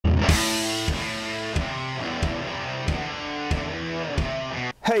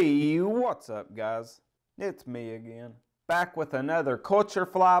Hey, what's up guys? It's me again, back with another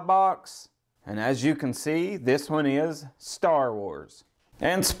CultureFly box. And as you can see, this one is Star Wars.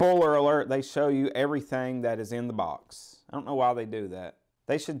 And spoiler alert, they show you everything that is in the box. I don't know why they do that.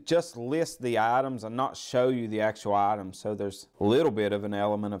 They should just list the items and not show you the actual items, so there's a little bit of an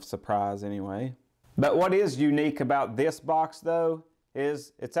element of surprise anyway. But what is unique about this box though,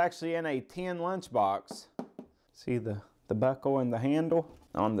 is it's actually in a tin lunchbox. See the buckle and the handle?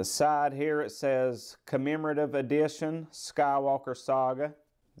 On the side here it says Commemorative Edition Skywalker Saga.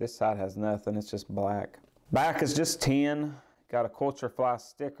 This side has nothing, it's just black. Back is just tin. Got a CultureFly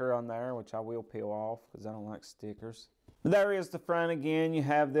sticker on there, which I will peel off because I don't like stickers. There is the front again. You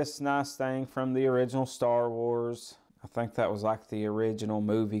have this nice thing from the original Star Wars. I think that was like the original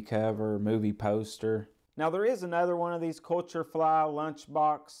movie cover, movie poster. Now there is another one of these CultureFly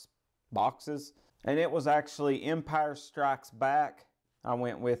lunchbox boxes, and it was actually Empire Strikes Back. I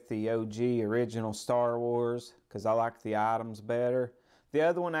went with the OG original Star Wars because I like the items better. The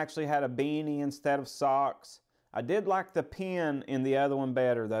other one actually had a beanie instead of socks. I did like the pin in the other one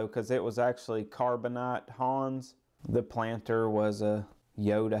better though, because it was actually carbonite Hans. The planter was a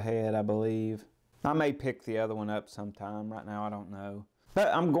Yoda head, I believe. I may pick the other one up sometime. Right now I don't know.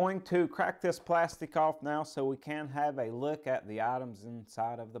 But I'm going to crack this plastic off now so we can have a look at the items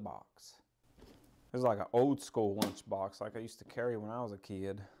inside of the box. It's like an old school lunchbox like I used to carry when I was a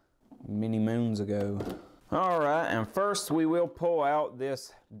kid, many moons ago. Alright, and first we will pull out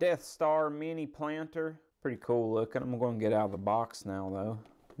this Death Star mini planter. Pretty cool looking. I'm going to get out of the box now though.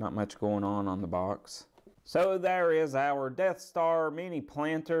 Not much going on the box. So there is our Death Star mini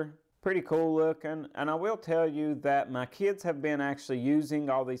planter. Pretty cool looking. And I will tell you that my kids have been actually using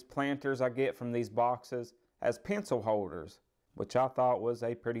all these planters I get from these boxes as pencil holders, which I thought was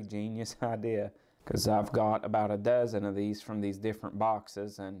a pretty genius idea. Because I've got about a dozen of these from these different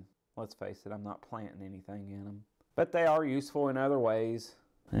boxes, and let's face it, I'm not planting anything in them. But they are useful in other ways,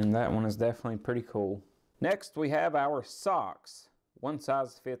 and that one is definitely pretty cool. Next we have our socks. One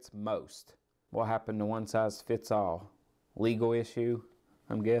size fits most. What happened to one size fits all? Legal issue,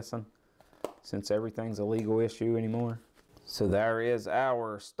 I'm guessing, since everything's a legal issue anymore. So there is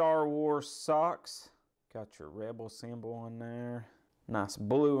our Star Wars socks. Got your Rebel symbol on there. Nice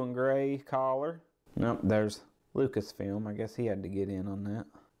blue and gray collar. Nope, there's Lucasfilm. I guess he had to get in on that.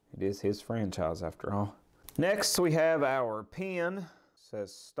 It is his franchise after all. Next we have our pen. It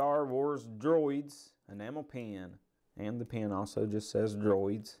says Star Wars Droids enamel pen. And the pen also just says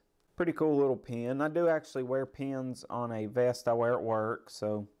Droids. Pretty cool little pen. I do actually wear pens on a vest I wear at work,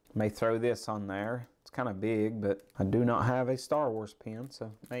 so I may throw this on there. It's kind of big, but I do not have a Star Wars pen,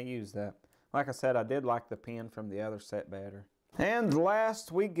 so I may use that. Like I said, I did like the pen from the other set better. And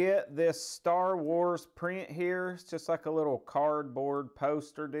last we get this Star Wars print here. It's just like a little cardboard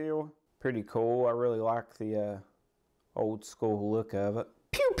poster deal. Pretty cool. I really like the old school look of it.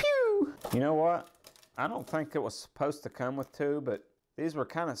 Pew pew! You know what? I don't think it was supposed to come with two, but these were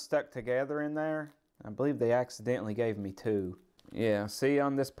kind of stuck together in there. I believe they accidentally gave me two. Yeah, see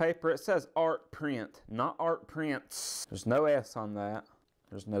on this paper it says art print, not art prints. There's no S on that.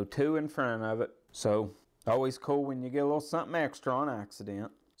 There's no two in front of it. So always cool when you get a little something extra on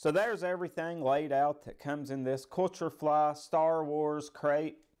accident. So there's everything laid out that comes in this CultureFly Star Wars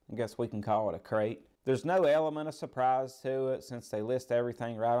crate. I guess we can call it a crate. There's no element of surprise to it since they list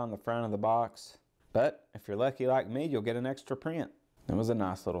everything right on the front of the box. But if you're lucky like me, you'll get an extra print. It was a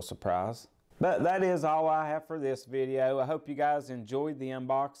nice little surprise. But that is all I have for this video. I hope you guys enjoyed the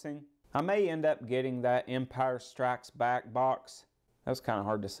unboxing. I may end up getting that Empire Strikes Back box. That was kind of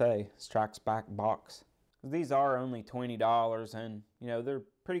hard to say, Strikes Back box. These are only $20 and, you know, they're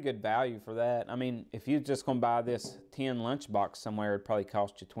pretty good value for that. I mean, if you're just going to buy this tin lunchbox somewhere, it'd probably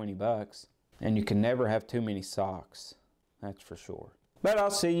cost you 20 bucks. And you can never have too many socks. That's for sure. But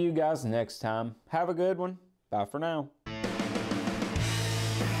I'll see you guys next time. Have a good one. Bye for now.